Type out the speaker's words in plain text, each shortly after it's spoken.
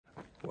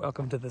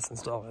Welcome to this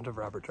installment of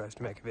Robert Tries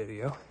to Make a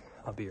Video.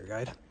 I'll be your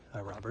guide.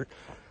 I'm Robert.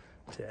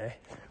 Today,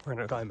 we're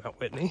going to climb Mount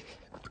Whitney.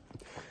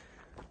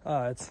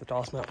 It's the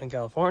tallest mountain in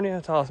California,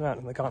 tallest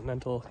mountain in the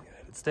continental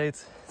United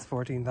States. It's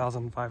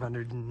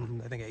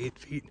 14,508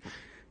 feet.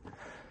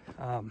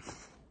 The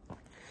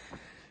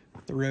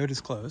road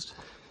is closed,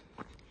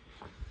 like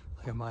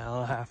a mile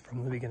and a half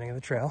from the beginning of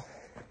the trail.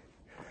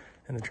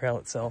 And the trail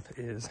itself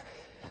is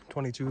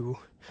 20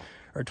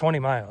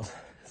 miles.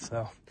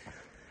 So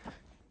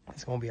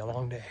it's gonna be a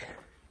long day.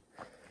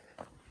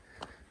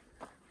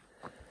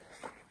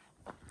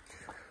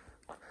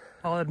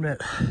 I'll admit,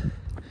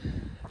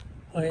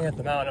 looking at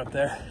the mountain up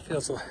there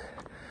feels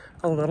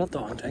a little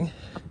daunting.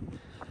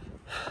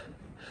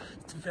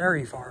 It's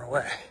very far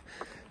away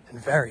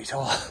and very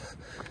tall.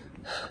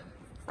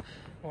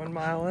 1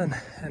 mile in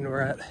and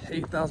we're at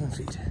 8,000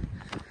 feet.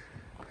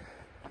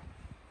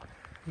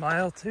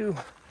 Mile 2,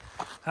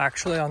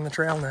 actually on the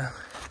trail now.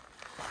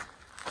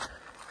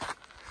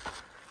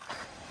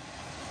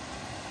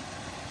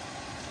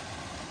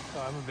 So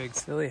I'm a big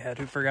silly head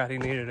who forgot he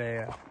needed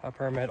a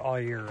permit all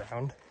year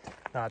round,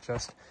 not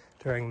just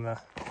during the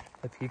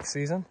peak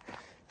season.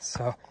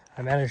 So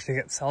I managed to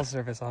get cell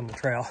service on the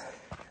trail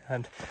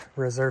and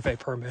reserve a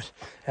permit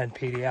and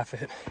PDF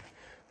it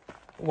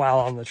while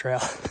on the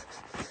trail.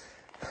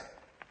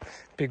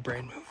 Big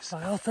brain moves.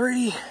 Mile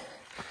 3.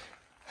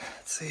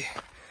 Let's see.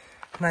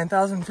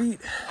 9,000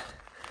 feet.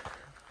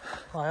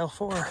 Mile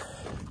 4.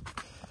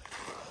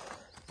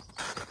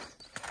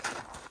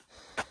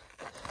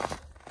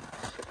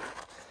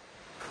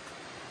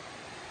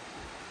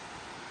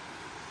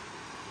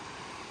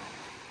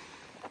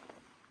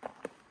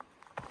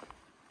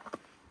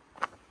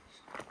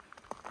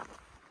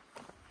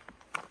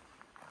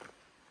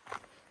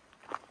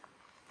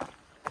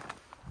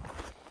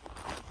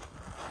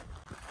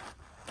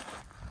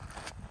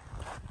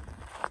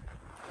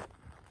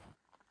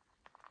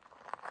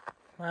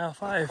 Mile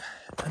 5,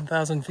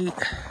 10,000 feet.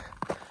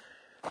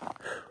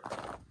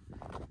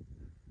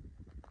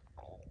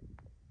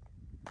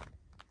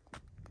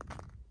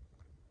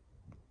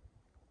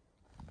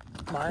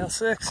 Mile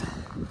 6.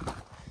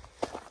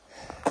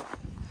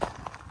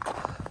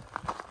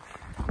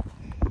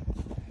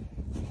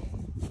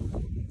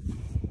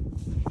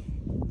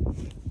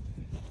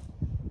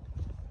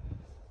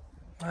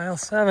 Mile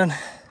 7,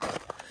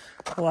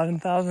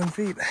 11,000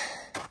 feet.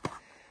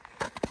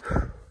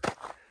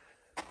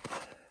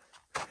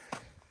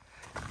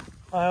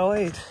 Mile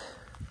 8.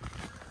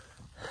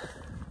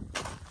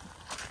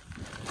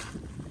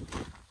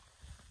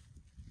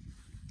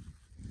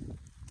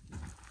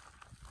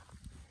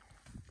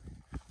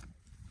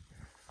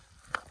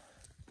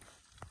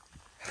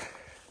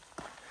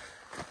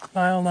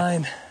 Mile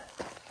 9,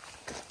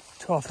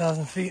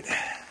 12,000 feet.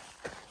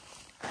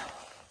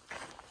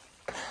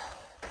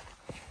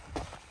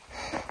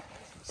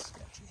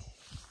 Sketchy.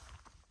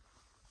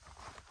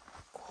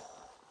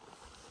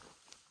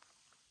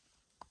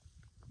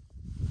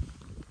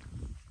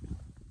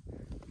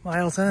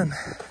 Mile 10.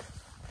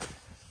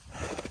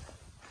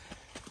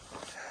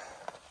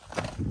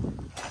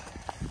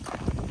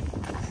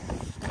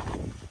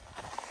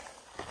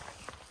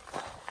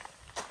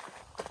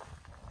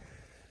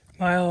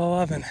 Mile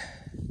 11.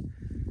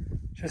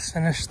 Just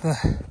finished the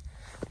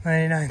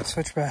 99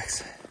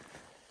 switchbacks.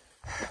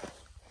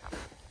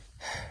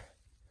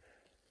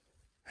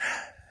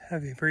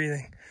 Heavy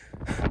breathing.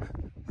 I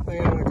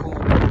think I'm gonna call it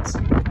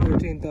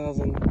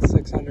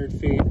 13,600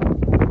 feet.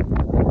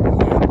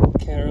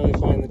 Can't really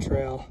find the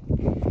trail.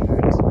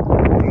 And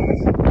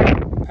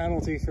the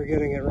penalty for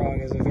getting it wrong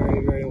is a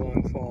very, very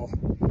long fall.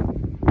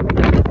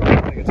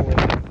 I think it's worth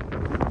it.